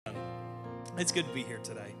It's good to be here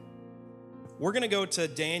today. We're going to go to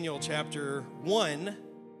Daniel chapter 1,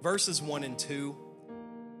 verses 1 and 2.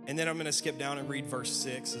 And then I'm going to skip down and read verse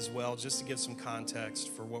 6 as well, just to give some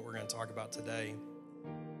context for what we're going to talk about today.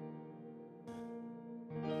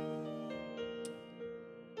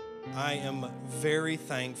 I am very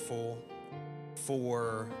thankful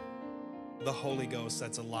for the Holy Ghost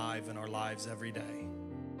that's alive in our lives every day.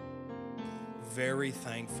 Very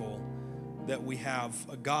thankful that we have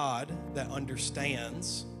a God that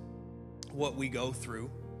understands what we go through.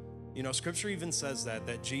 You know, Scripture even says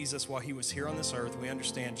that Jesus, while he was here on this earth, we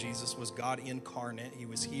understand Jesus was God incarnate. He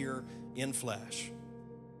was here in flesh.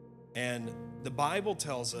 And the Bible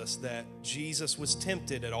tells us that Jesus was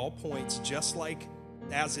tempted at all points, just like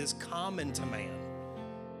as is common to man.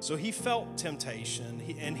 So he felt temptation,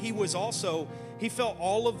 he felt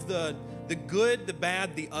all of the good, the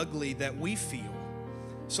bad, the ugly that we feel.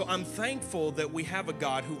 So I'm thankful that we have a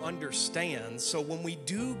God who understands. So when we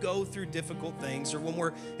do go through difficult things or when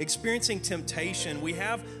we're experiencing temptation, we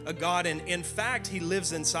have a God, and in fact, he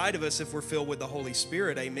lives inside of us if we're filled with the Holy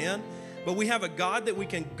Spirit, amen? But we have a God that we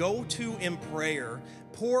can go to in prayer,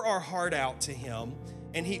 pour our heart out to him,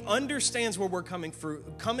 and he understands where we're coming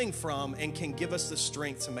from and can give us the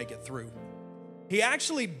strength to make it through. He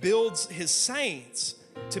actually builds his saints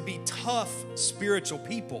to be tough spiritual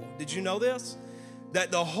people. Did you know this? That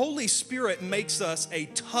the Holy Spirit makes us a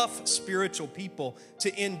tough spiritual people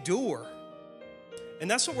to endure. And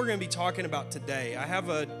that's what we're going to be talking about today. I have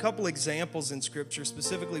a couple examples in Scripture,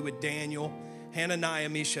 specifically with Daniel, Hananiah,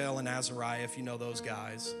 Mishael, and Azariah, if you know those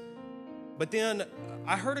guys. But then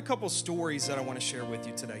I heard a couple stories that I want to share with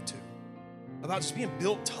you today too, about just being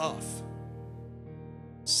built tough.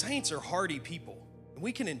 Saints are hardy people, and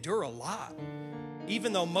we can endure a lot.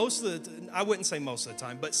 Even though I wouldn't say most of the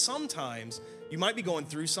time, but sometimes you might be going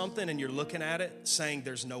through something and you're looking at it saying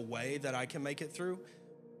there's no way that I can make it through.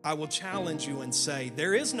 I will challenge you and say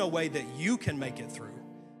there is no way that you can make it through,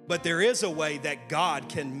 but there is a way that God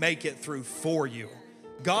can make it through for you.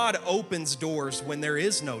 God opens doors when there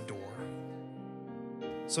is no door.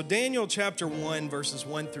 So Daniel chapter 1, verses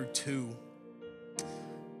 1 through 2.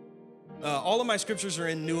 All of my scriptures are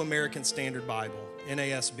in New American Standard Bible,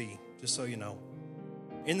 NASB, just so you know.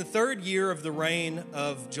 In the third year of the reign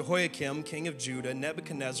of Jehoiakim, king of Judah,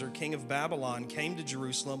 Nebuchadnezzar, king of Babylon, came to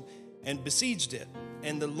Jerusalem and besieged it.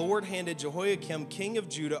 And the Lord handed Jehoiakim, king of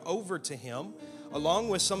Judah, over to him, along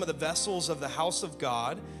with some of the vessels of the house of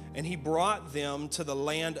God, and he brought them to the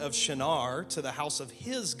land of Shinar, to the house of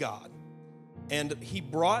his God. And he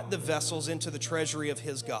brought the vessels into the treasury of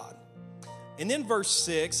his God. And then verse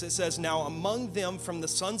 6, it says, Now among them from the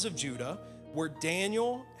sons of Judah were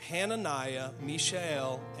Daniel, Hananiah,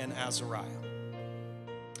 Mishael, and Azariah.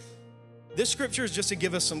 This scripture is just to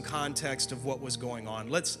give us some context of what was going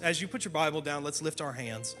on. As you put your Bible down, let's lift our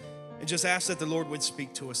hands and just ask that the Lord would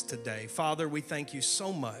speak to us today. Father, we thank you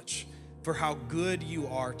so much for how good you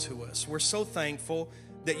are to us. We're so thankful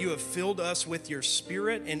that you have filled us with your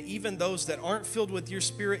Spirit, and even those that aren't filled with your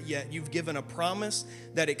Spirit yet, you've given a promise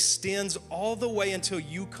that extends all the way until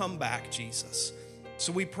you come back, Jesus.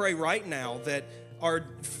 So we pray right now that our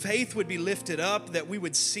faith would be lifted up, that we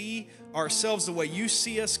would see ourselves the way you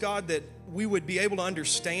see us, God, that we would be able to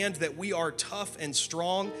understand that we are tough and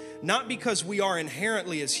strong, not because we are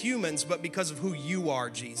inherently as humans, but because of who you are,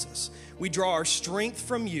 Jesus. We draw our strength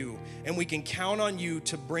from you, and we can count on you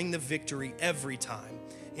to bring the victory every time.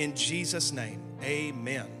 In Jesus' name,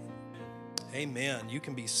 amen. Amen. You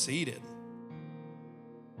can be seated.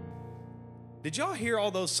 Did y'all hear all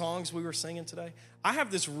those songs we were singing today? I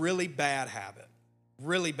have this really bad habit.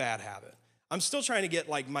 I'm still trying to get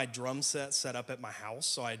like my drum set up at my house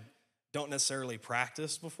so I don't necessarily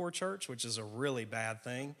practice before church, which is a really bad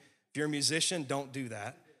thing. If you're a musician, don't do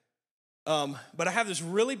that. But I have this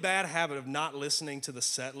really bad habit of not listening to the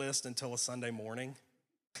set list until a Sunday morning,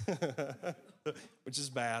 which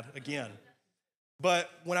is bad, again. But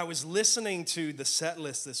when I was listening to the set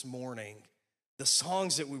list this morning, the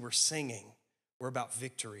songs that we were singing were about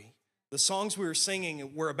victory. The songs we were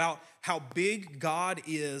singing were about how big God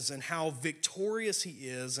is and how victorious he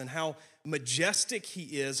is and how majestic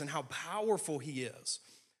he is and how powerful he is.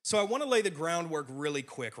 So I want to lay the groundwork really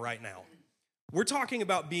quick right now. We're talking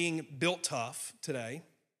about being built tough today,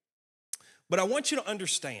 but I want you to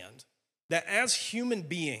understand that as human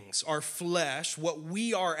beings, our flesh, what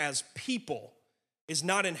we are as people, is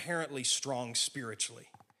not inherently strong spiritually.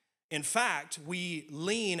 In fact, we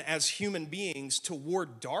lean as human beings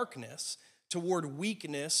toward darkness, toward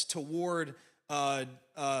weakness, toward the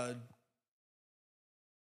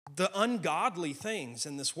ungodly things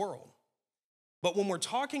in this world. But when we're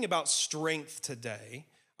talking about strength today,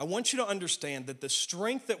 I want you to understand that the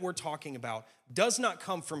strength that we're talking about does not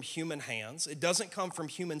come from human hands. It doesn't come from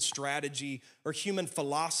human strategy or human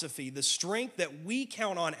philosophy. The strength that we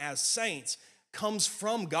count on as saints comes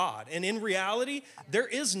from God. And in reality, there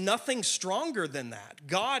is nothing stronger than that.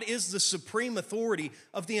 God is the supreme authority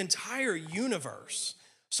of the entire universe.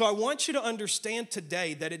 So I want you to understand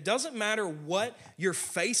today that it doesn't matter what you're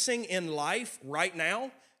facing in life right now,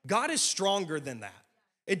 God is stronger than that.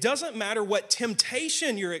 It doesn't matter what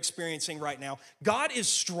temptation you're experiencing right now, God is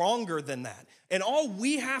stronger than that. And all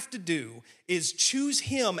we have to do is choose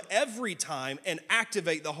Him every time and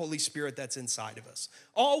activate the Holy Spirit that's inside of us.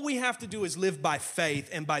 All we have to do is live by faith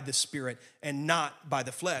and by the Spirit and not by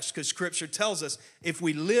the flesh, because Scripture tells us if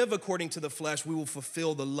we live according to the flesh, we will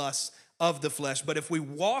fulfill the lusts of the flesh. But if we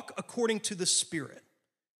walk according to the Spirit,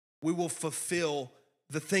 we will fulfill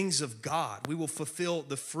the things of God. We will fulfill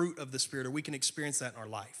the fruit of the Spirit, or we can experience that in our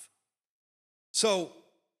life. So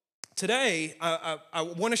today, I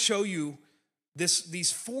want to show you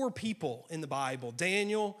these four people in the Bible: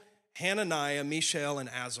 Daniel, Hananiah, Mishael, and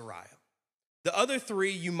Azariah. The other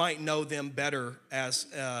three, you might know them better as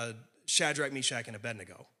Shadrach, Meshach, and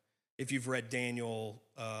Abednego, if you've read Daniel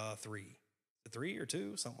 3 or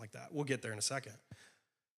 2, something like that. We'll get there in a second.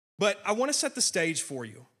 But I want to set the stage for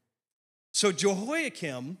you. So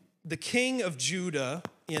Jehoiakim, the king of Judah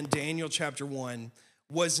in Daniel chapter 1,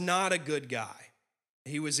 was not a good guy.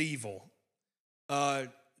 He was evil.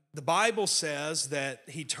 The Bible says that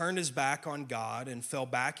he turned his back on God and fell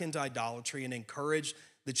back into idolatry and encouraged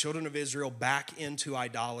the children of Israel back into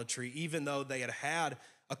idolatry, even though they had had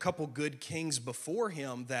a couple good kings before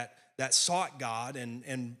him that sought God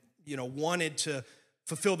and wanted to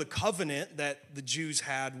fulfill the covenant that the Jews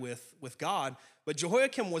had with God. But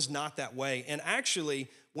Jehoiakim was not that way. And actually,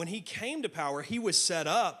 when he came to power, he was set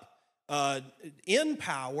up in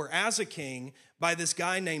power as a king by this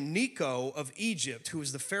guy named Necho of Egypt, who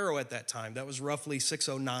was the Pharaoh at that time. That was roughly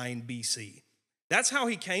 609 BC. That's how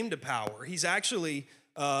he came to power. He's actually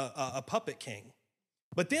a puppet king.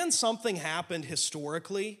 But then something happened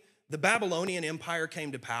historically. The Babylonian Empire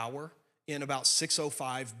came to power in about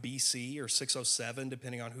 605 BC or 607,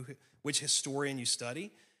 depending on which historian you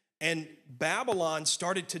study. And Babylon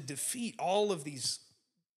started to defeat all of these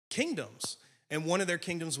kingdoms. And one of their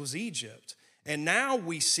kingdoms was Egypt. And now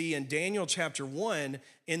we see in Daniel chapter 1,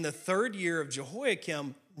 in the third year of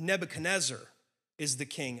Jehoiakim, Nebuchadnezzar is the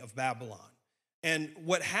king of Babylon. And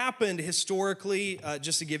what happened historically,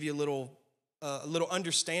 just to give you a little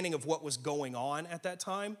understanding of what was going on at that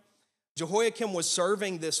time, Jehoiakim was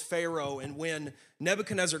serving this Pharaoh, and when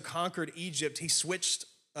Nebuchadnezzar conquered Egypt, he switched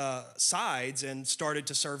sides and started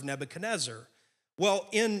to serve Nebuchadnezzar. Well,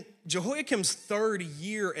 in Jehoiakim's third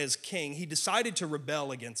year as king, he decided to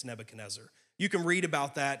rebel against Nebuchadnezzar. You can read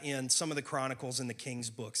about that in some of the Chronicles and the King's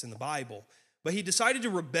books in the Bible. But he decided to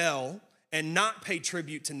rebel and not pay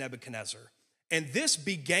tribute to Nebuchadnezzar. And this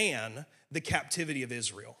began the captivity of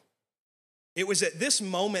Israel. It was at this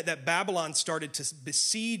moment that Babylon started to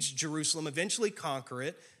besiege Jerusalem, eventually conquer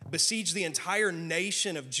it, besiege the entire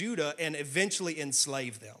nation of Judah, and eventually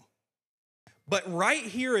enslave them. But right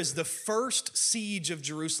here is the first siege of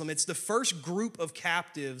Jerusalem. It's the first group of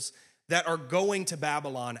captives that are going to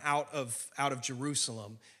Babylon out of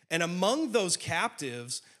Jerusalem. And among those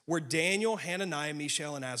captives were Daniel, Hananiah,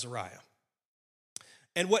 Mishael, and Azariah.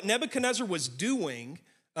 And what Nebuchadnezzar was doing,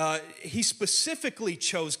 he specifically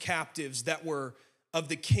chose captives that were of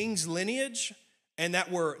the king's lineage and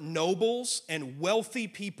that were nobles and wealthy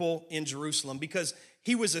people in Jerusalem, because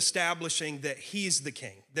he was establishing that he's the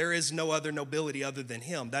king. There is no other nobility other than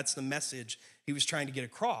him. That's the message he was trying to get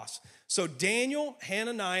across. So Daniel,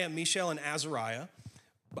 Hananiah, Mishael, and Azariah,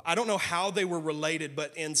 I don't know how they were related,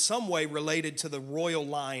 but in some way related to the royal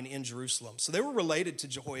line in Jerusalem. So they were related to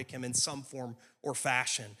Jehoiakim in some form or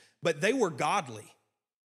fashion, but they were godly.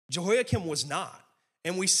 Jehoiakim was not.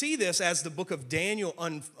 And we see this as the book of Daniel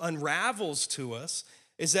unravels to us,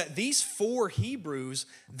 is that these four Hebrews,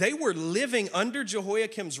 they were living under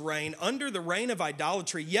Jehoiakim's reign, under the reign of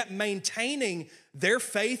idolatry, yet maintaining their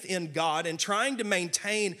faith in God and trying to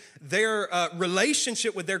maintain their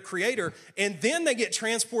relationship with their Creator. And then they get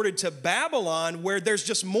transported to Babylon, where there's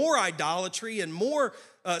just more idolatry and more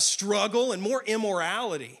struggle and more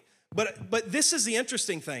immorality. But this is the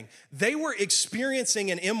interesting thing. They were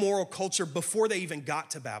experiencing an immoral culture before they even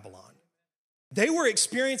got to Babylon. They were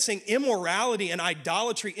experiencing immorality and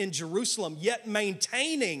idolatry in Jerusalem, yet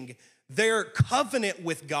maintaining their covenant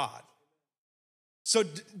with God. So,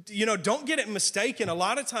 don't get it mistaken. A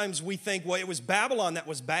lot of times we think, well, it was Babylon that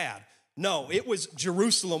was bad. No, it was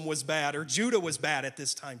Jerusalem was bad, or Judah was bad at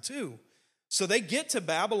this time too. So they get to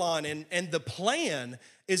Babylon, and the plan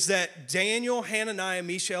is that Daniel, Hananiah,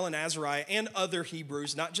 Mishael, and Azariah, and other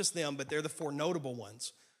Hebrews, not just them, but they're the four notable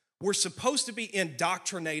ones, were supposed to be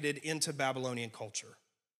indoctrinated into Babylonian culture.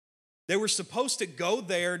 They were supposed to go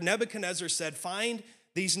there. Nebuchadnezzar said, find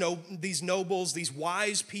these nobles, these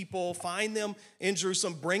wise people, find them in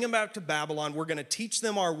Jerusalem, bring them back to Babylon. We're going to teach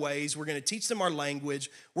them our ways. We're going to teach them our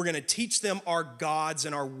language. We're going to teach them our gods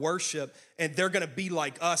and our worship, and they're going to be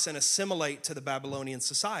like us and assimilate to the Babylonian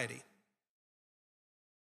society.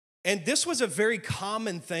 And this was a very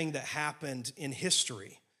common thing that happened in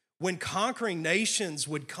history. When conquering nations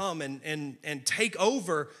would come and take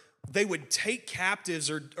over, they would take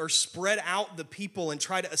captives or spread out the people and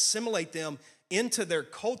try to assimilate them into their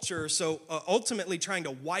culture, so ultimately trying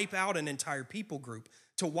to wipe out an entire people group,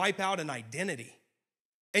 to wipe out an identity.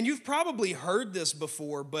 And you've probably heard this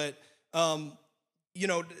before, but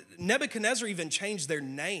Nebuchadnezzar even changed their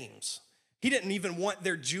names. He didn't even want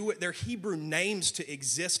their Hebrew names to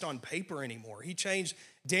exist on paper anymore. He changed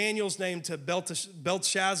Daniel's name to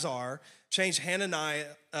Belshazzar, changed Hananiah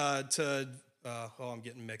to, I'm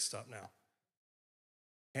getting mixed up now.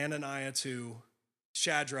 Hananiah to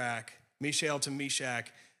Shadrach, Mishael to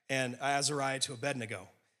Meshach, and Azariah to Abednego.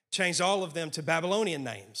 Changed all of them to Babylonian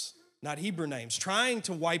names, not Hebrew names, trying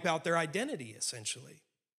to wipe out their identity, essentially.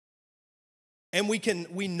 And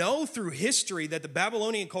we know through history that the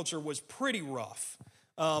Babylonian culture was pretty rough.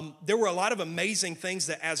 There were a lot of amazing things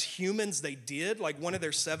that as humans they did, like one of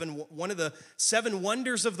the seven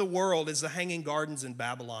wonders of the world is the Hanging Gardens in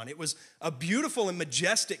Babylon. It was a beautiful and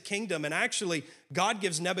majestic kingdom, and actually God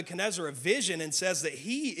gives Nebuchadnezzar a vision and says that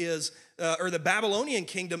the Babylonian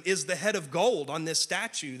kingdom is the head of gold on this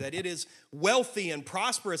statue, that it is wealthy and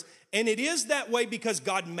prosperous, and it is that way because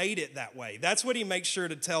God made it that way. That's what he makes sure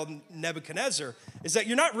to tell Nebuchadnezzar, is that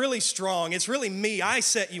you're not really strong, it's really me, I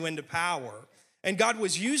set you into power. And God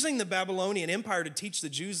was using the Babylonian Empire to teach the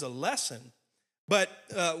Jews a lesson. But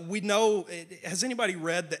we know, has anybody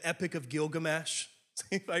read the Epic of Gilgamesh? Has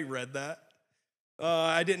anybody read that?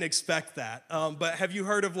 I didn't expect that. But have you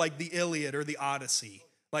heard of like the Iliad or the Odyssey,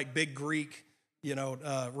 like big Greek,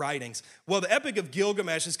 writings? Well, the Epic of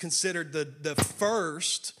Gilgamesh is considered the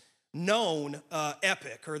first known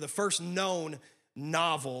epic, or the first known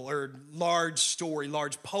novel or large story,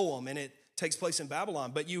 large poem, and it takes place in Babylon.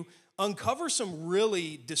 But you uncover some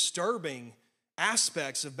really disturbing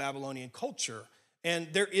aspects of Babylonian culture. And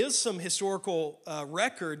there is some historical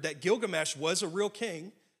record that Gilgamesh was a real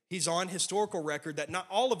king. He's on historical record that not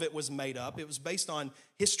all of it was made up. It was based on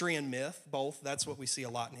history and myth, both. That's what we see a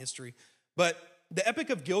lot in history. But the Epic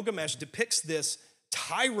of Gilgamesh depicts this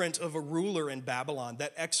tyrant of a ruler in Babylon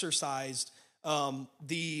that exercised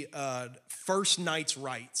the first night's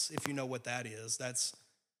rites, if you know what that is. That's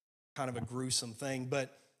kind of a gruesome thing,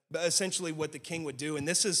 but essentially what the king would do, and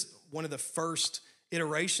this is one of the first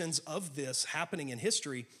iterations of this happening in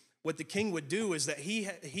history, what the king would do is that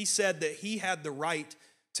he said that he had the right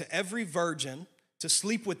to every virgin to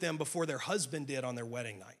sleep with them before their husband did on their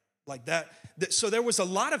wedding night. Like that. So there was a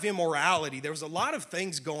lot of immorality. There was a lot of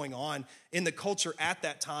things going on in the culture at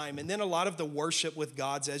that time. And then a lot of the worship with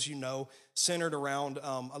gods, as you know, centered around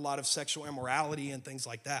a lot of sexual immorality and things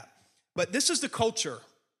like that. But this is the culture.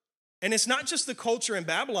 And it's not just the culture in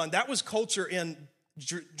Babylon. That was culture in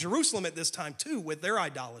Jerusalem at this time too, with their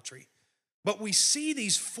idolatry. But we see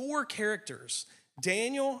these four characters,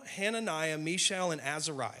 Daniel, Hananiah, Mishael, and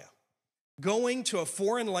Azariah, going to a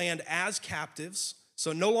foreign land as captives,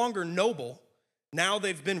 so no longer noble. Now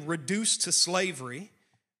they've been reduced to slavery,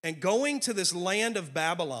 and going to this land of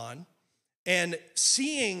Babylon and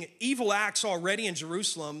seeing evil acts already in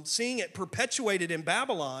Jerusalem, seeing it perpetuated in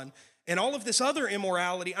Babylon, and all of this other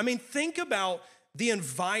immorality. I mean, think about the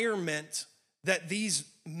environment that these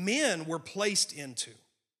men were placed into.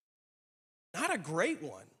 Not a great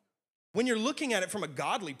one. When you're looking at it from a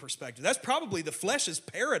godly perspective, that's probably the flesh's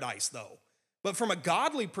paradise, though. But from a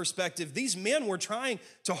godly perspective, these men were trying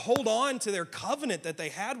to hold on to their covenant that they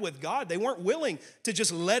had with God. They weren't willing to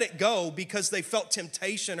just let it go because they felt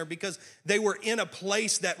temptation or because they were in a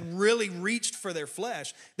place that really reached for their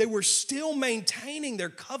flesh. They were still maintaining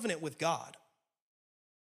their covenant with God.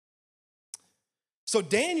 So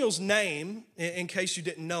Daniel's name, in case you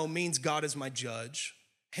didn't know, means God is my judge.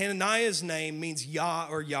 Hananiah's name means Yah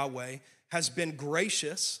or Yahweh, has been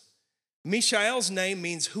gracious. Mishael's name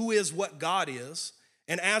means who is what God is.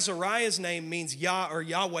 And Azariah's name means Yah or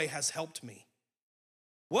Yahweh has helped me.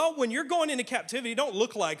 Well, when you're going into captivity, don't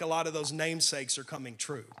look like a lot of those namesakes are coming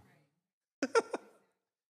true.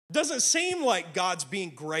 Doesn't seem like God's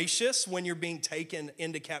being gracious when you're being taken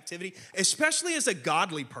into captivity, especially as a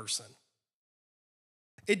godly person.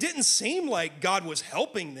 It didn't seem like God was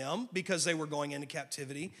helping them because they were going into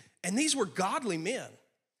captivity, and these were godly men.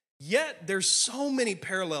 Yet there's so many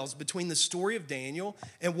parallels between the story of Daniel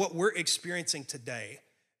and what we're experiencing today.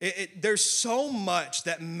 There's so much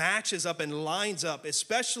that matches up and lines up,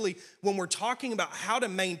 especially when we're talking about how to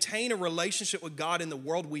maintain a relationship with God in the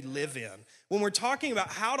world we live in. When we're talking about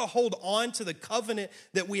how to hold on to the covenant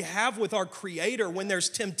that we have with our Creator, when there's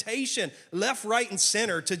temptation left, right, and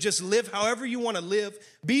center to just live however you want to live,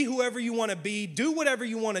 be whoever you want to be, do whatever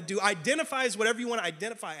you want to do, identify as whatever you want to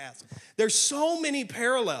identify as. There's so many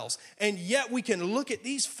parallels, and yet we can look at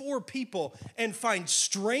these four people and find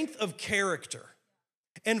strength of character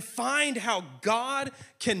and find how God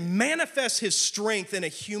can manifest his strength in a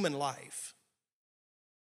human life.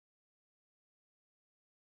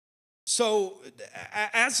 So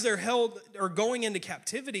as they're held or going into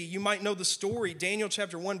captivity, you might know the story, Daniel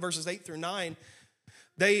chapter 1, verses 8 through 9.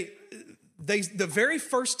 The very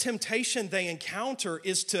first temptation they encounter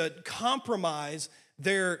is to compromise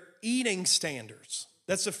their eating standards.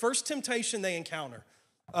 That's the first temptation they encounter.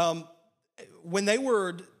 When they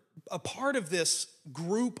were a part of this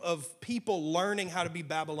group of people learning how to be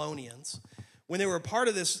Babylonians, when they were a part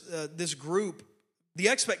of this group, the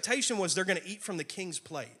expectation was they're going to eat from the king's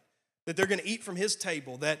plate, that they're going to eat from his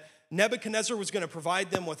table, that Nebuchadnezzar was going to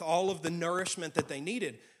provide them with all of the nourishment that they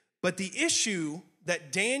needed. But the issue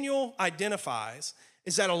that Daniel identifies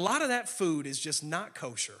is that a lot of that food is just not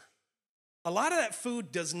kosher. A lot of that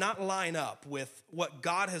food does not line up with what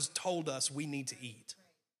God has told us we need to eat.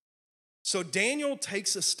 So Daniel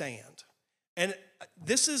takes a stand. And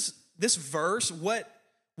this verse, what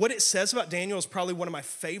it says about Daniel is probably one of my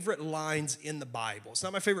favorite lines in the Bible. It's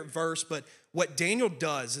not my favorite verse, but what Daniel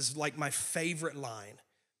does is like my favorite line.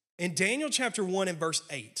 In Daniel chapter 1 and verse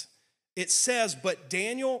 8, it says, "But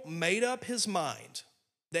Daniel made up his mind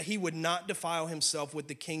that he would not defile himself with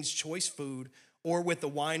the king's choice food or with the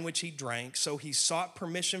wine which he drank. So he sought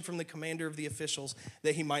permission from the commander of the officials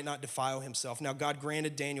that he might not defile himself. Now God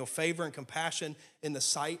granted Daniel favor and compassion in the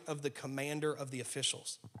sight of the commander of the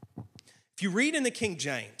officials." If you read in the King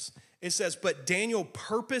James, it says, "But Daniel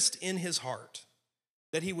purposed in his heart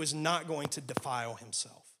that he was not going to defile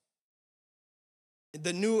himself."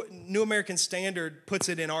 The New American Standard puts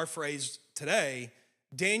it in our phrase today,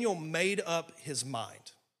 Daniel made up his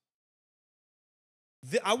mind.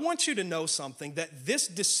 I want you to know something, that this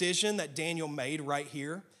decision that Daniel made right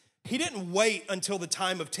here, he didn't wait until the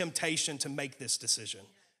time of temptation to make this decision.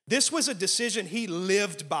 This was a decision he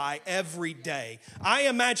lived by every day. I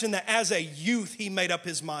imagine that as a youth, he made up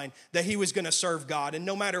his mind that he was going to serve God. And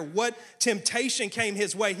no matter what temptation came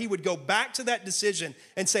his way, he would go back to that decision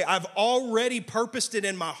and say, I've already purposed it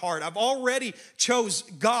in my heart. I've already chose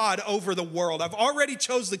God over the world. I've already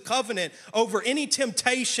chose the covenant over any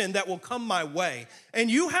temptation that will come my way.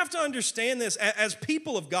 And you have to understand this as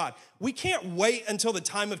people of God. We can't wait until the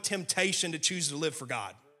time of temptation to choose to live for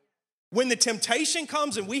God. When the temptation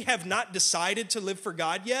comes and we have not decided to live for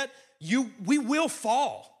God yet, we will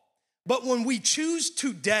fall. But when we choose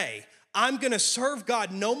today, I'm going to serve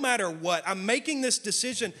God no matter what. I'm making this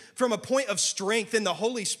decision from a point of strength in the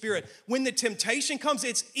Holy Spirit. When the temptation comes,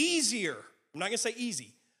 it's easier. I'm not going to say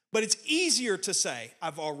easy, but it's easier to say,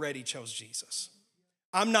 I've already chose Jesus.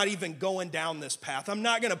 I'm not even going down this path. I'm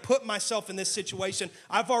not going to put myself in this situation.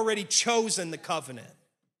 I've already chosen the covenant.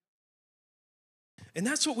 And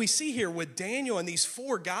that's what we see here with Daniel and these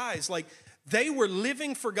four guys. Like, they were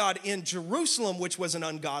living for God in Jerusalem, which was an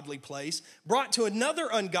ungodly place, brought to another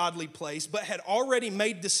ungodly place, but had already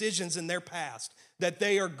made decisions in their past that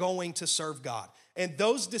they are going to serve God. And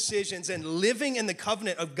those decisions and living in the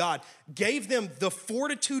covenant of God gave them the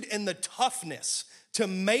fortitude and the toughness to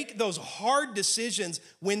make those hard decisions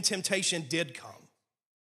when temptation did come.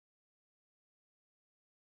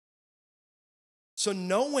 So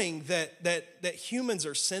knowing that humans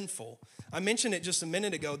are sinful, I mentioned it just a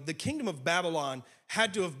minute ago, the kingdom of Babylon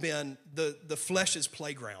had to have been the flesh's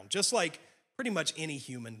playground, just like pretty much any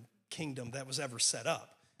human kingdom that was ever set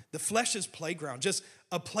up. The flesh's playground, just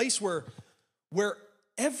a place where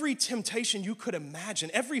every temptation you could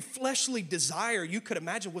imagine, every fleshly desire you could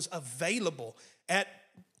imagine was available at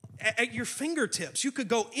your fingertips. You could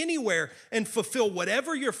go anywhere and fulfill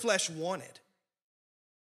whatever your flesh wanted.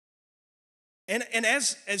 And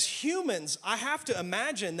as humans, I have to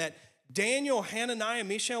imagine that Daniel, Hananiah,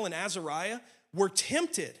 Mishael, and Azariah were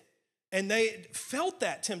tempted. And they felt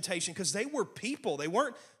that temptation because they were people. They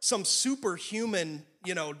weren't some superhuman,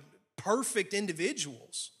 perfect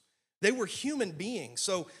individuals. They were human beings.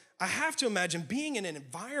 So I have to imagine being in an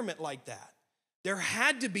environment like that, there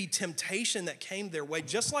had to be temptation that came their way,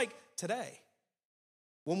 just like today.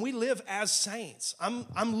 when we live as saints,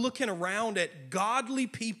 I'm looking around at godly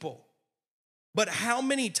people, but how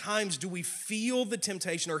many times do we feel the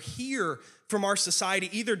temptation or hear from our society,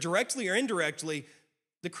 either directly or indirectly,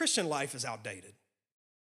 the Christian life is outdated?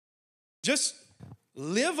 Just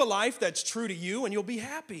live a life that's true to you and you'll be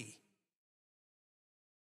happy.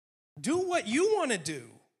 Do what you want to do.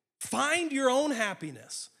 Find your own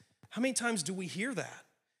happiness. How many times do we hear that?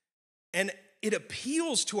 And it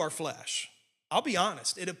appeals to our flesh. I'll be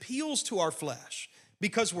honest, it appeals to our flesh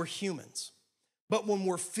because we're humans. But when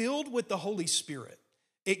we're filled with the Holy Spirit,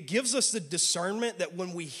 it gives us the discernment that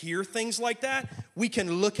when we hear things like that, we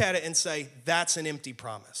can look at it and say, that's an empty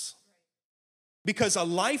promise. Because a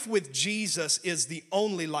life with Jesus is the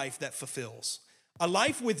only life that fulfills. A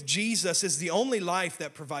life with Jesus is the only life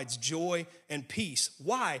that provides joy and peace.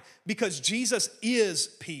 Why? Because Jesus is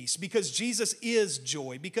peace, because Jesus is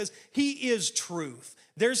joy, because he is truth.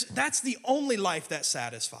 That's the only life that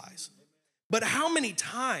satisfies. But how many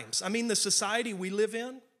times, the society we live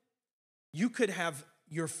in, you could have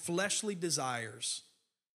your fleshly desires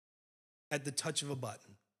at the touch of a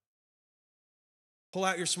button. Pull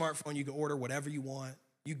out your smartphone, you can order whatever you want.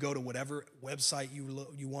 You go to whatever website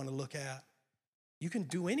you want to look at. You can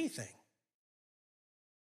do anything.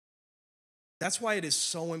 That's why it is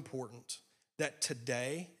so important that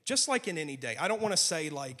today, just like in any day, I don't want to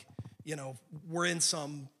say we're in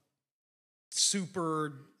some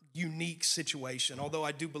super unique situation, although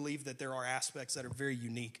I do believe that there are aspects that are very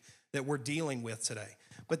unique that we're dealing with today.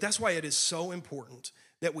 But that's why it is so important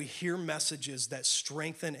that we hear messages that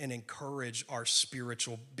strengthen and encourage our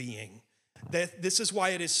spiritual being. This is why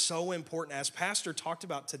it is so important, as Pastor talked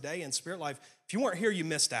about today in Spirit Life. If you weren't here, you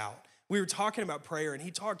missed out. We were talking about prayer, and he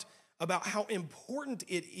talked about how important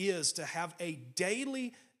it is to have a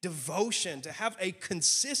daily devotion, to have a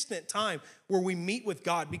consistent time where we meet with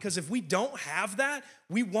God. Because if we don't have that,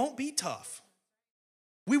 we won't be tough.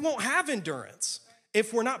 We won't have endurance.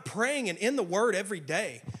 If we're not praying and in the Word every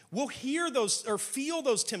day, we'll hear those or feel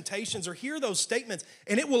those temptations or hear those statements,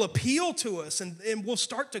 and it will appeal to us, and we'll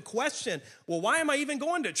start to question, well, why am I even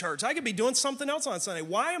going to church? I could be doing something else on Sunday.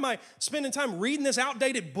 Why am I spending time reading this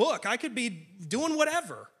outdated book? I could be doing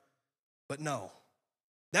whatever. But no,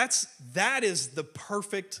 that is the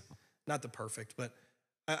perfect, not the perfect, but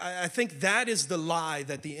I think that is the lie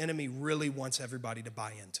that the enemy really wants everybody to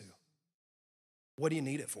buy into. What do you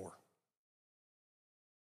need it for?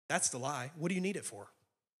 That's the lie. What do you need it for?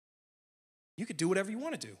 You could do whatever you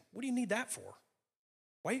want to do. What do you need that for?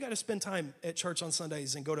 Why you got to spend time at church on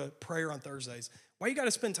Sundays and go to prayer on Thursdays? Why you got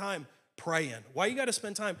to spend time praying? Why you got to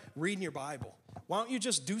spend time reading your Bible? Why don't you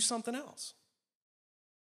just do something else?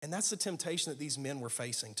 And that's the temptation that these men were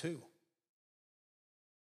facing too.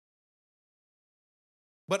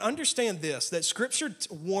 But understand this, that Scripture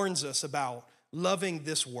warns us about loving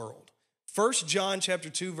this world. 1 John chapter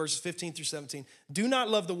 2, verses 15 through 17. Do not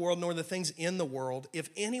love the world nor the things in the world. If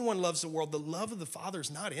anyone loves the world, the love of the Father is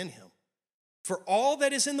not in him. For all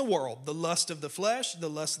that is in the world, the lust of the flesh, the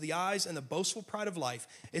lust of the eyes, and the boastful pride of life,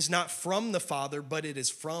 is not from the Father, but it is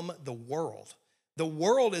from the world. The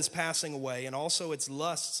world is passing away, and also its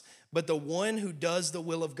lusts, but the one who does the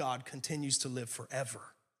will of God continues to live forever.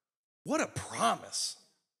 What a promise.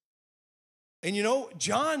 And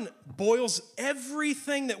John boils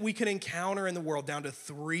everything that we can encounter in the world down to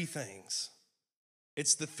three things.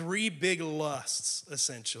 It's the three big lusts,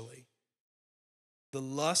 essentially. The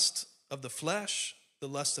lust of the flesh, the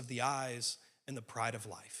lust of the eyes, and the pride of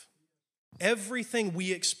life. Everything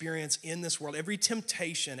we experience in this world, every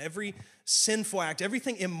temptation, every sinful act,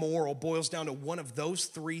 everything immoral boils down to one of those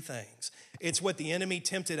three things. It's what the enemy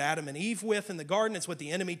tempted Adam and Eve with in the garden. It's what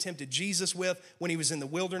the enemy tempted Jesus with when he was in the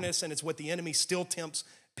wilderness. And it's what the enemy still tempts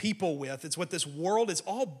people with. It's what this world is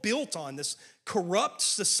all built on, this corrupt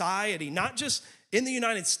society, not just in the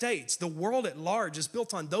United States. The world at large is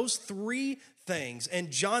built on those three things. And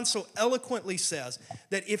John so eloquently says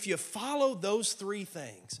that if you follow those three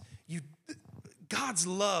things, God's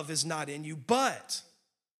love is not in you. But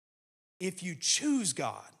if you choose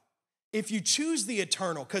God, if you choose the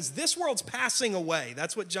eternal, because this world's passing away,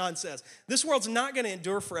 that's what John says. This world's not going to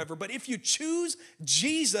endure forever. But if you choose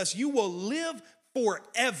Jesus, you will live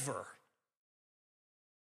forever.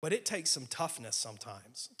 But it takes some toughness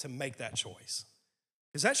sometimes to make that choice,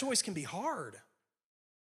 because that choice can be hard.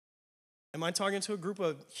 Am I talking to a group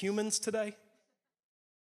of humans today?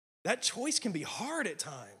 That choice can be hard at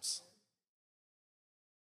times.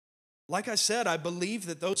 Like I said, I believe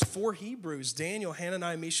that those four Hebrews, Daniel,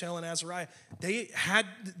 Hananiah, Mishael, and Azariah, they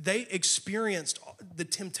experienced the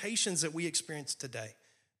temptations that we experience today.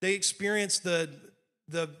 They experienced the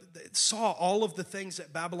saw all of the things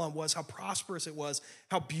that Babylon was, how prosperous it was,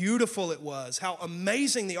 how beautiful it was, how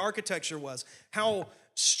amazing the architecture was, how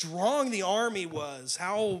strong the army was,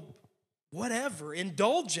 how whatever,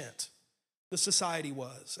 indulgent the society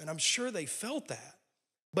was. And I'm sure they felt that.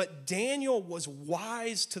 But Daniel was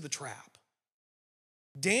wise to the trap.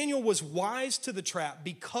 Daniel was wise to the trap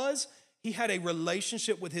because he had a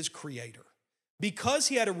relationship with his Creator. Because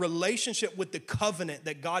he had a relationship with the covenant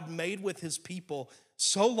that God made with his people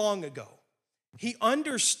so long ago. He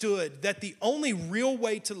understood that the only real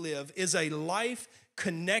way to live is a life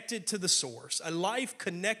connected to the source, a life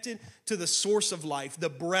connected to the source of life, the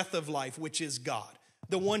breath of life, which is God,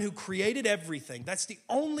 the one who created everything. That's the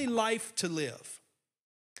only life to live.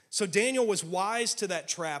 So Daniel was wise to that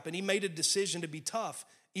trap, and he made a decision to be tough,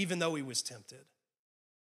 even though he was tempted.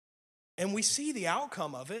 And we see the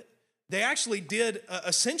outcome of it. They actually did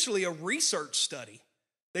essentially a research study.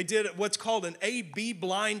 They did what's called an A-B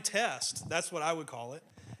blind test. That's what I would call it.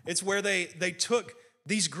 It's where they took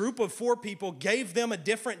these group of 4 people, gave them a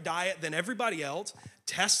different diet than everybody else,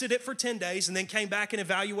 tested it for 10 days, and then came back and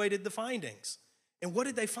evaluated the findings. And what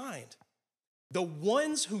did they find? The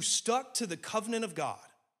ones who stuck to the covenant of God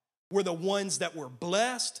were the ones that were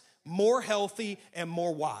blessed, more healthy, and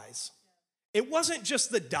more wise. It wasn't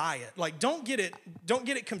just the diet. Like, don't get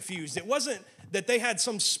it confused. It wasn't that they had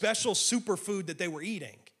some special superfood that they were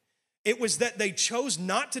eating. It was that they chose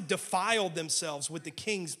not to defile themselves with the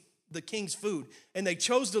king's food, and they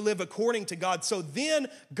chose to live according to God. So then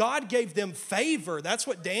God gave them favor. That's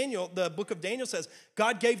what the book of Daniel says.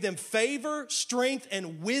 God gave them favor, strength,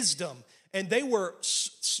 and wisdom. And they were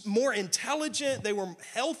more intelligent, they were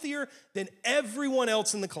healthier than everyone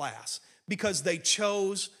else in the class because they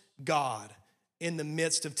chose God in the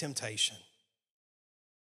midst of temptation.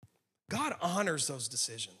 God honors those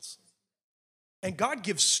decisions. And God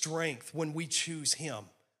gives strength when we choose him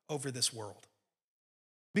over this world.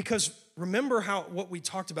 Because remember what we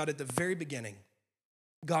talked about at the very beginning.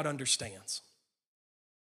 God understands.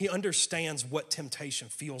 He understands what temptation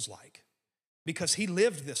feels like because he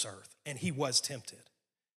lived this earth and he was tempted.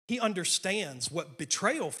 He understands what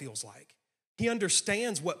betrayal feels like. He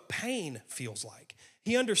understands what pain feels like.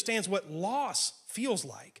 He understands what loss feels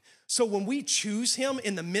like. So when we choose him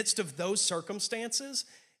in the midst of those circumstances,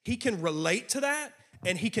 he can relate to that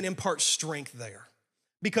and he can impart strength there.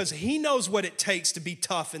 Because he knows what it takes to be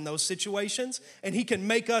tough in those situations, and he can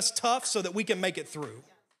make us tough so that we can make it through.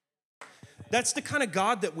 That's the kind of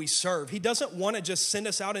God that we serve. He doesn't want to just send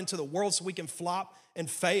us out into the world so we can flop and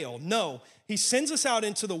fail. No, he sends us out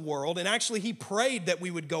into the world, and actually he prayed that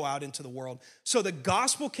we would go out into the world so the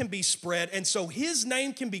gospel can be spread and so his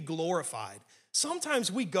name can be glorified. Sometimes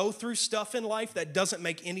we go through stuff in life that doesn't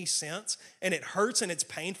make any sense, and it hurts and it's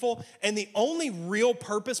painful, and the only real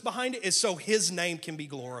purpose behind it is so his name can be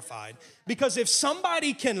glorified. Because if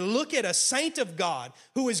somebody can look at a saint of God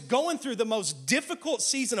who is going through the most difficult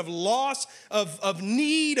season of loss, of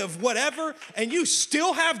need, of whatever, and you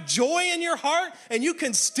still have joy in your heart, and you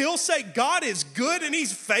can still say God is good and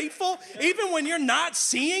he's faithful, even when you're not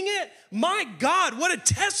seeing it, my God, what a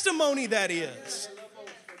testimony that is.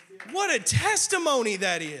 What a testimony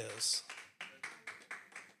that is.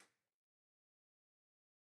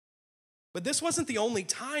 But this wasn't the only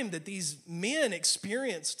time that these men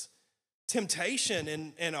experienced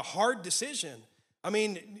temptation and a hard decision. I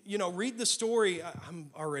mean, read the story.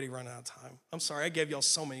 I'm already running out of time. I'm sorry, I gave y'all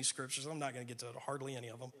so many scriptures. I'm not going to get to hardly any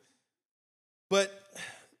of them. But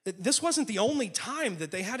this wasn't the only time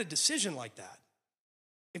that they had a decision like that.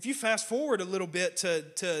 If you fast forward a little bit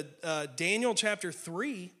to Daniel chapter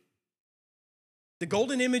 3, the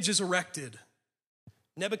golden image is erected.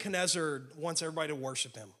 Nebuchadnezzar wants everybody to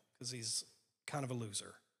worship him because he's kind of a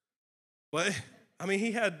loser. But,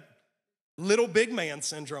 he had little big man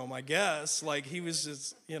syndrome, I guess. Like, he was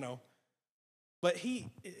just, But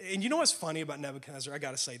and you know what's funny about Nebuchadnezzar? I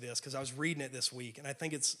got to say this because I was reading it this week, and I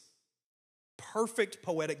think it's perfect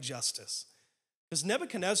poetic justice. Because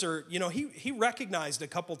Nebuchadnezzar, he recognized a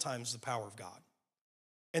couple times the power of God.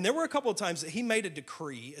 And there were a couple of times that he made a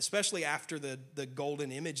decree, especially after the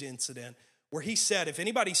golden image incident, where he said, if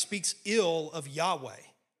anybody speaks ill of Yahweh,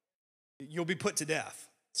 you'll be put to death.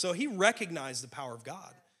 So he recognized the power of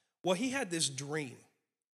God. Well, he had this dream,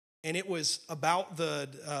 and it was about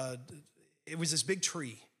it was this big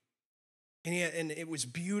tree. And it was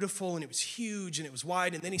beautiful, and it was huge, and it was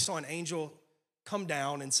wide. And then he saw an angel come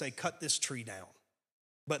down and say, cut this tree down,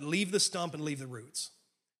 but leave the stump and leave the roots.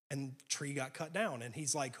 And the tree got cut down. And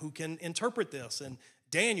he's like, who can interpret this? And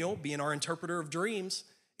Daniel, being our interpreter of dreams,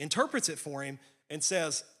 interprets it for him and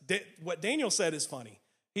says, what Daniel said is funny.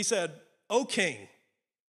 He said, O king,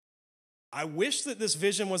 I wish that this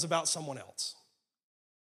vision was about someone else,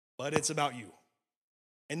 but it's about you.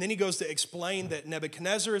 And then he goes to explain that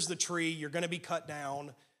Nebuchadnezzar is the tree, you're going to be cut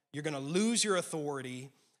down, you're going to lose your authority.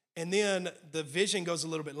 And then the vision goes a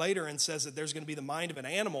little bit later and says that there's going to be the mind of an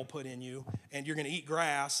animal put in you, and you're going to eat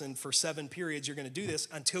grass, and for 7 periods you're going to do this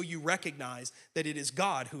until you recognize that it is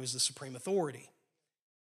God who is the supreme authority.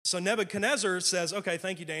 So Nebuchadnezzar says, okay,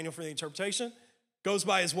 thank you, Daniel, for the interpretation, goes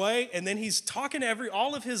by his way, and then he's talking to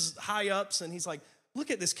all of his high-ups, and he's like,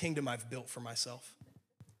 look at this kingdom I've built for myself.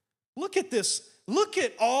 Look at this. Look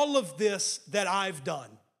at all of this that I've done.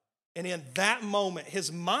 And in that moment,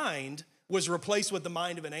 his mind was replaced with the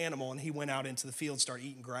mind of an animal, and he went out into the field and started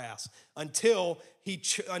eating grass until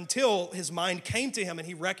his mind came to him and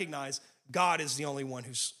he recognized God is the only one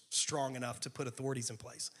who's strong enough to put authorities in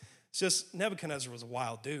place. It's just Nebuchadnezzar was a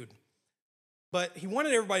wild dude. But he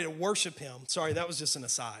wanted everybody to worship him. Sorry, that was just an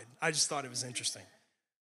aside. I just thought it was interesting.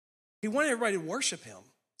 He wanted everybody to worship him.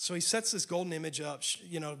 So he sets this golden image up,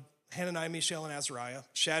 Hananiah, Mishael, and Azariah.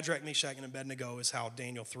 Shadrach, Meshach, and Abednego is how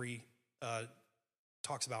Daniel 3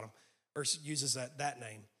 talks about them, or uses that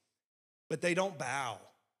name. But they don't bow.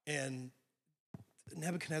 And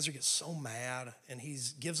Nebuchadnezzar gets so mad, and he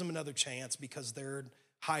gives them another chance because they're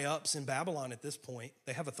high-ups in Babylon at this point.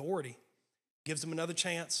 They have authority. Gives them another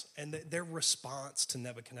chance, and their response to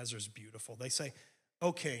Nebuchadnezzar is beautiful. They say,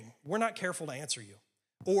 "O king, we're not careful to answer you."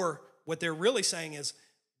 Or what they're really saying is,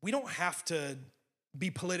 we don't have to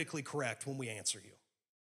be politically correct when we answer you.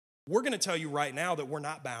 We're going to tell you right now that we're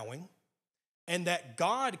not bowing and that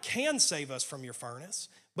God can save us from your furnace.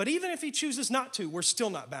 But even if he chooses not to, we're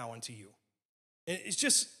still not bowing to you. It's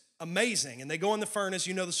just amazing. And they go in the furnace.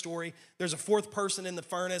 You know the story. There's a 4th person in the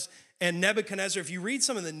furnace. And Nebuchadnezzar, if you read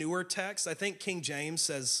some of the newer texts, I think King James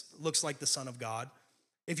says, looks like the Son of God.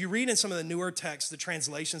 If you read in some of the newer texts, the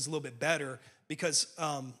translation's a little bit better because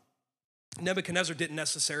Nebuchadnezzar didn't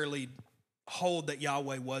necessarily hold that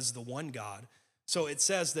Yahweh was the one God. So it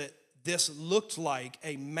says that this looked like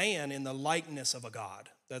a man in the likeness of a God.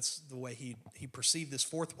 That's the way he perceived this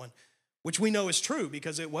 4th one, which we know is true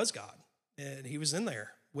because it was God. And he was in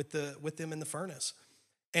there with them in the furnace.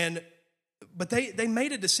 But they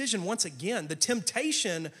made a decision once again. The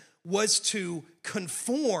temptation was to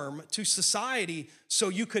conform to society so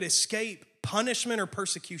you could escape punishment or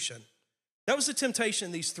persecution. That was the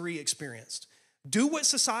temptation these 3 experienced. Do what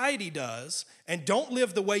society does and don't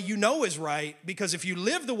live the way you know is right, because if you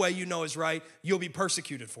live the way you know is right, you'll be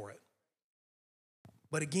persecuted for it.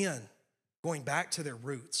 But again, going back to their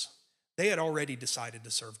roots, they had already decided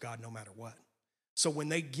to serve God no matter what. So when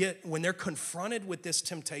they're confronted with this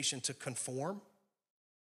temptation to conform,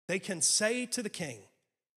 they can say to the king,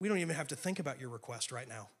 we don't even have to think about your request right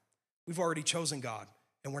now. We've already chosen God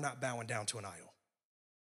and we're not bowing down to an idol.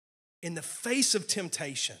 In the face of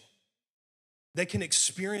temptation, they can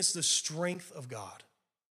experience the strength of God.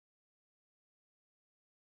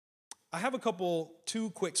 I have 2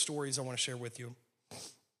 quick stories I want to share with you.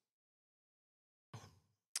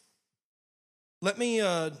 Let me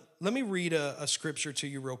read a scripture to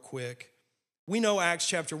you real quick. We know Acts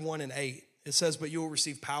chapter 1 and 8. It says, "But you will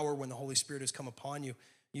receive power when the Holy Spirit has come upon you.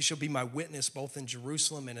 You shall be my witness both in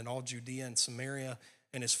Jerusalem and in all Judea and Samaria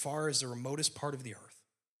and as far as the remotest part of the earth."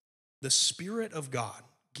 The Spirit of God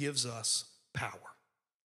gives us power.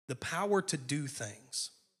 The power to do things.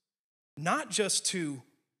 Not just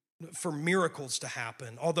for miracles to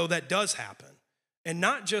happen, although that does happen. And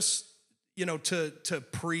not just, to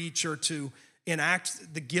preach or to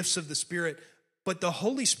enact the gifts of the Spirit, but the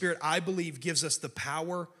Holy Spirit, I believe, gives us the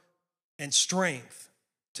power and strength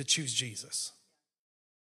to choose Jesus.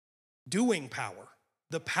 Doing power,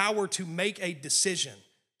 the power to make a decision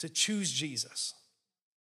to choose Jesus.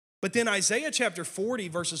 But then Isaiah chapter 40,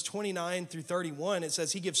 verses 29 through 31, it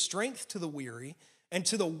says, "He gives strength to the weary, and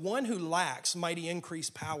to the one who lacks mighty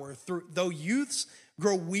increased power. Though youths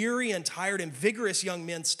grow weary and tired, and vigorous young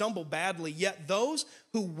men stumble badly, yet those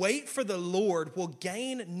who wait for the Lord will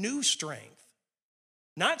gain new strength."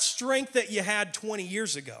 Not strength that you had 20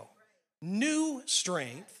 years ago. New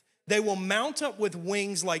strength. "They will mount up with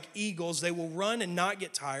wings like eagles. They will run and not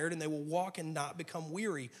get tired, and they will walk and not become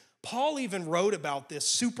weary." Paul even wrote about this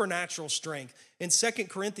supernatural strength in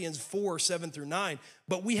 2 Corinthians 4, 7 through 9.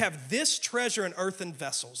 "But we have this treasure in earthen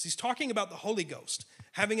vessels." He's talking about the Holy Ghost,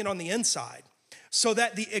 having it on the inside, "so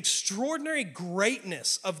that the extraordinary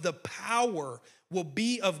greatness of the power will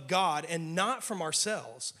be of God and not from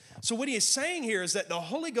ourselves." So what he is saying here is that the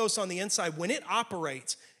Holy Ghost on the inside, when it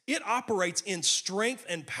operates in strength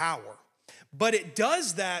and power. But it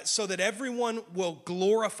does that so that everyone will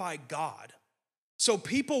glorify God. So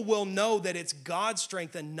people will know that it's God's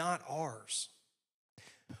strength and not ours.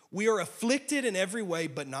 We are afflicted in every way,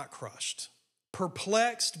 but not crushed.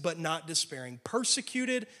 Perplexed, but not despairing.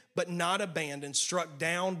 Persecuted, but not abandoned. Struck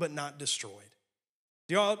down, but not destroyed.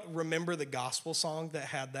 Do y'all remember the gospel song that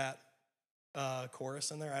had that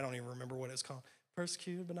chorus in there? I don't even remember what it's called.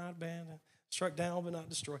 Persecuted, but not abandoned. Struck down, but not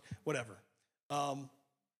destroyed. Whatever.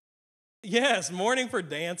 Yes, mourning for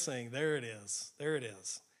dancing. There it is. There it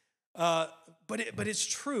is. But it's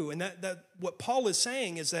true. And that what Paul is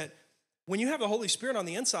saying is that when you have the Holy Spirit on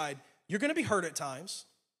the inside, you're going to be hurt at times.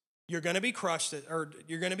 You're going to be crushed, or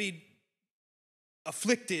you're going to be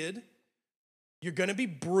afflicted. You're going to be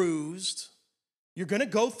bruised. You're going to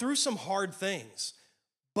go through some hard things,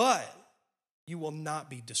 but you will not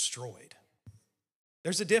be destroyed.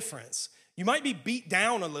 There's a difference. You might be beat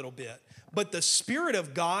down a little bit, but the Spirit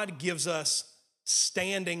of God gives us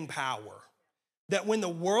standing power. That when the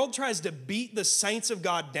world tries to beat the saints of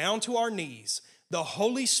God down to our knees, the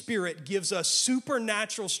Holy Spirit gives us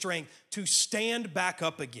supernatural strength to stand back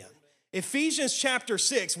up again. Ephesians chapter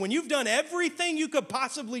 6, when you've done everything you could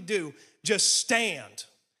possibly do, just stand.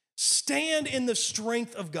 Stand in the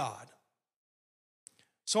strength of God.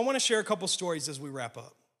 So I want to share a couple stories as we wrap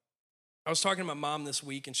up. I was talking to my mom this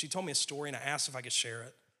week, and she told me a story, and I asked if I could share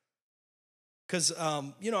it. Because,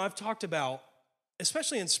 I've talked about,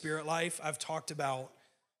 especially in Spirit Life, I've talked about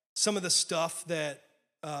some of the stuff that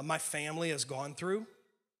my family has gone through.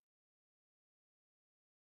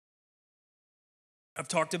 I've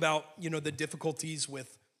talked about, the difficulties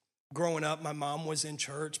with growing up. My mom was in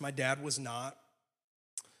church. My dad was not.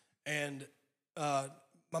 And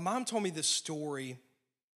my mom told me this story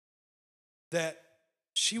that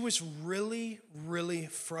she was really, really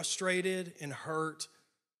frustrated and hurt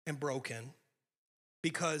and broken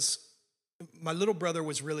because my little brother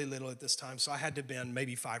was really little at this time, so I had to have been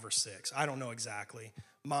maybe 5 or 6. I don't know exactly.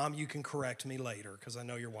 Mom, you can correct me later because I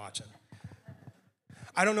know you're watching.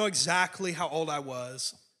 I don't know exactly how old I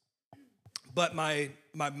was, but my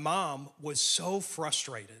mom was so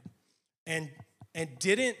frustrated and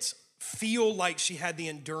didn't feel like she had the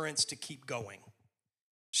endurance to keep going.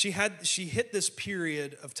 She hit this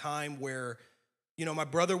period of time where, my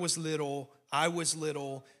brother was little, I was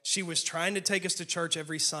little. She was trying to take us to church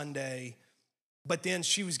every Sunday, but then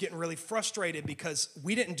she was getting really frustrated because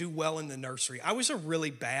we didn't do well in the nursery. I was a really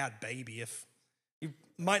bad baby. If you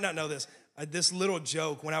might not know this, this little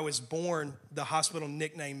joke, when I was born, the hospital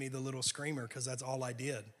nicknamed me the little screamer because that's all I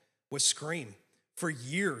did was scream for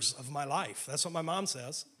years of my life. That's what my mom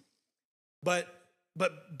says. But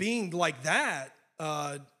being like that,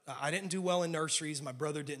 I didn't do well in nurseries. My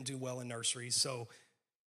brother didn't do well in nurseries. So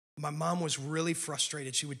my mom was really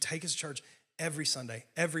frustrated. She would take us to church every Sunday,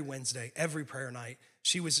 every Wednesday, every prayer night.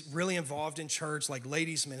 She was really involved in church, like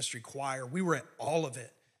ladies ministry, choir. We were at all of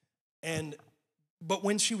it. But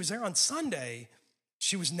when she was there on Sunday,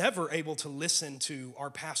 she was never able to listen to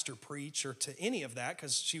our pastor preach or to any of that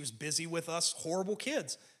because she was busy with us horrible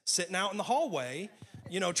kids sitting out in the hallway,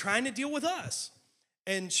 trying to deal with us.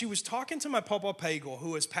 And she was talking to my Papa Pagel,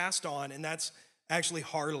 who has passed on, and that's actually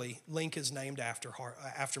Harley. Link is named after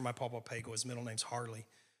my Papa Pagel. His middle name's Harley.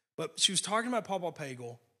 But she was talking to my Papa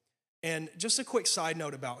Pagel, and just a quick side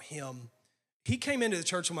note about him. He came into the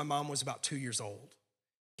church when my mom was about 2 years old.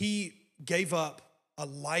 He gave up a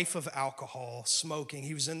life of alcohol, smoking.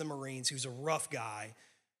 He was in the Marines. He was a rough guy,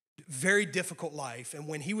 very difficult life. And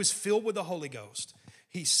when he was filled with the Holy Ghost,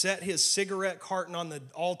 he set his cigarette carton on the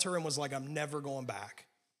altar and was like, I'm never going back.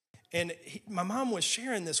 And my mom was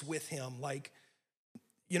sharing this with him, like,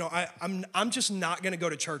 I'm just not going to go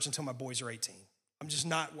to church until my boys are 18.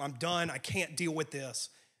 I'm done. I can't deal with this.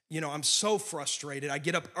 I'm so frustrated. I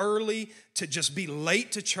get up early to just be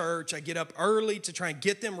late to church. I get up early to try and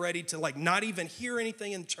get them ready to not even hear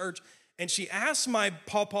anything in church. And she asked my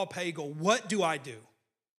Papa Pagel, what do I do?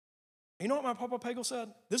 You know what my Papa Pagel said?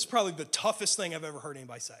 This is probably the toughest thing I've ever heard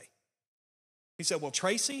anybody say. He said, well,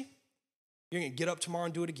 Tracy, you're going to get up tomorrow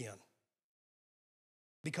and do it again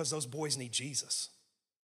because those boys need Jesus.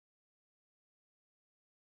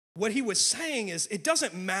 What he was saying is it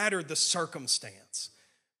doesn't matter the circumstance,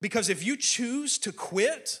 because if you choose to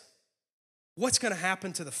quit, what's going to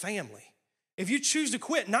happen to the family? If you choose to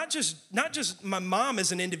quit, not just my mom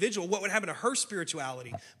as an individual, what would happen to her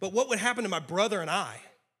spirituality, but what would happen to my brother and I?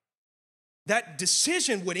 That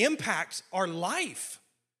decision would impact our life.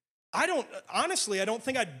 I don't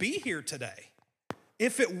think I'd be here today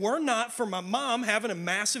if it were not for my mom having a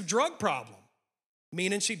massive drug problem,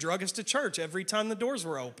 meaning she drug us to church every time the doors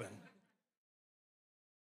were open.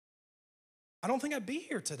 I don't think I'd be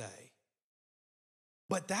here today.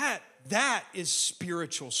 But that is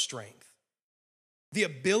spiritual strength. The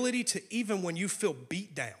ability to, even when you feel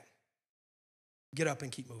beat down, get up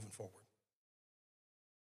and keep moving forward.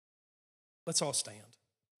 Let's all stand.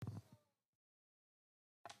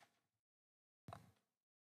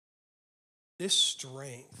 This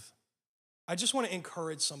strength, I just want to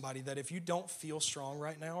encourage somebody that if you don't feel strong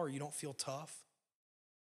right now or you don't feel tough,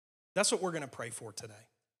 that's what we're going to pray for today.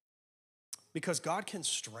 Because God can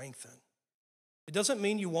strengthen. It doesn't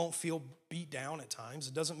mean you won't feel beat down at times.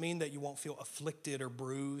 It doesn't mean that you won't feel afflicted or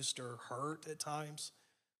bruised or hurt at times.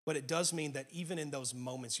 But it does mean that even in those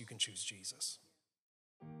moments, you can choose Jesus.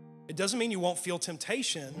 It doesn't mean you won't feel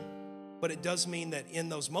temptation, but it does mean that in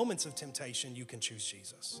those moments of temptation, you can choose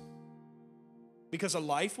Jesus. Because a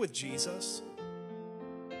life with Jesus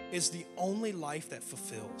is the only life that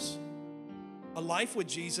fulfills. A life with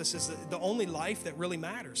Jesus is the only life that really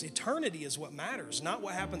matters. Eternity is what matters, not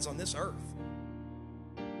what happens on this earth.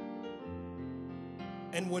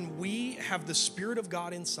 And when we have the Spirit of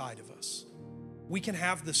God inside of us, we can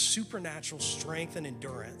have the supernatural strength and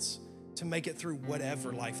endurance to make it through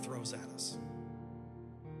whatever life throws at us.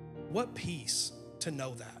 What peace to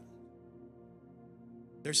know that.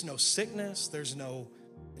 There's no sickness, there's no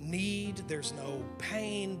need, there's no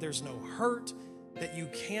pain, there's no hurt that you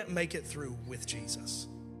can't make it through with Jesus.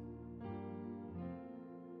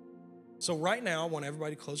 So right now, I want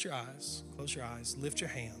everybody to close your eyes, lift your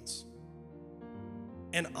hands.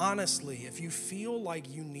 And honestly, if you feel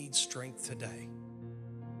like you need strength today,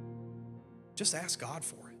 just ask God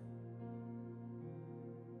for it.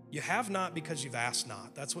 You have not because you've asked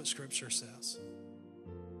not. That's what Scripture says.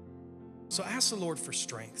 So ask the Lord for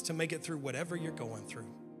strength to make it through whatever you're going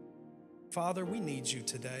through. Father, we need you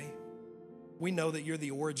today. We know that you're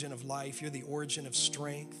the origin of life. You're the origin of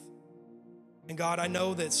strength. And God, I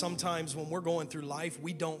know that sometimes when we're going through life,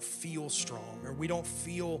 we don't feel strong or we don't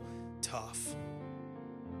feel tough.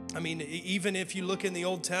 I mean, even if you look in the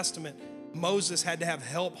Old Testament, Moses had to have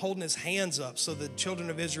help holding his hands up so the children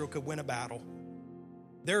of Israel could win a battle.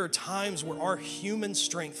 There are times where our human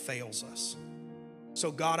strength fails us.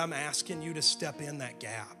 So God, I'm asking you to step in that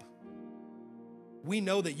gap. We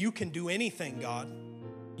know that you can do anything, God.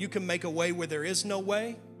 You can make a way where there is no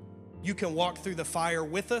way. You can walk through the fire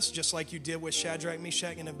with us, just like you did with Shadrach,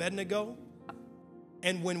 Meshach, and Abednego.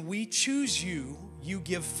 And when we choose you, you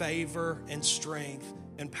give favor and strength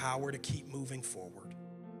and power to keep moving forward.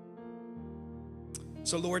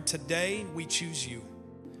 So Lord, today we choose you.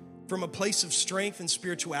 From a place of strength and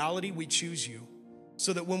spirituality, we choose you.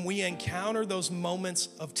 So that when we encounter those moments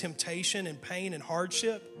of temptation and pain and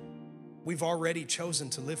hardship, we've already chosen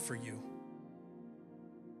to live for you.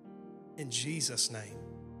 In Jesus' name.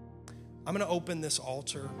 I'm going to open this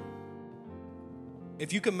altar.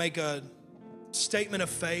 If you can make a statement of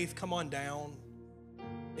faith, come on down.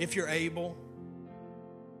 If you're able.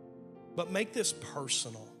 But make this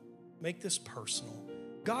personal. Make this personal.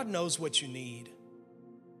 God knows what you need.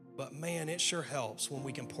 But man, it sure helps when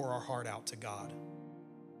we can pour our heart out to God.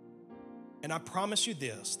 And I promise you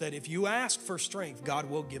this, that if you ask for strength, God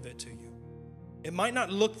will give it to you. It might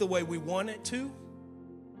not look the way we want it to,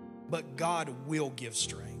 but God will give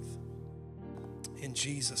strength. In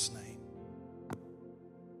Jesus' name.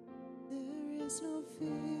 There is no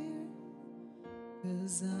fear,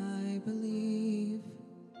 'cause I believe.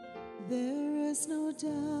 There is no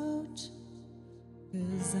doubt,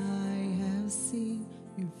 'cause I have seen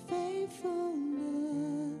your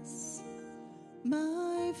faithfulness,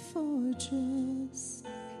 my fortress,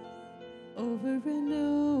 over and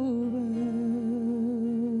over.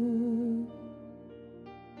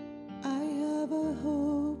 I have a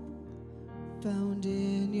hope found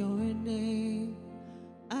in your name.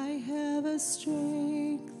 I have a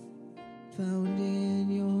strength found in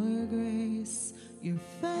your grace, your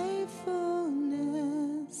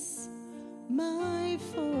faithfulness, my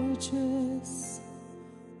fortress,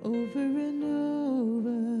 over and over.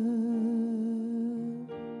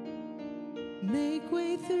 Make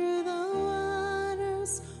way through the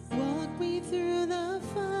waters, walk me through the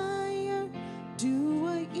fire. Do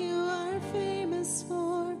what you are famous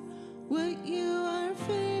for, what you are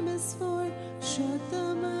famous for. Shut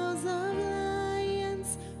the mouths of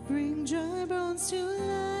lions, bring dry bones to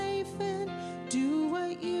life, and do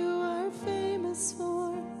what you are famous for.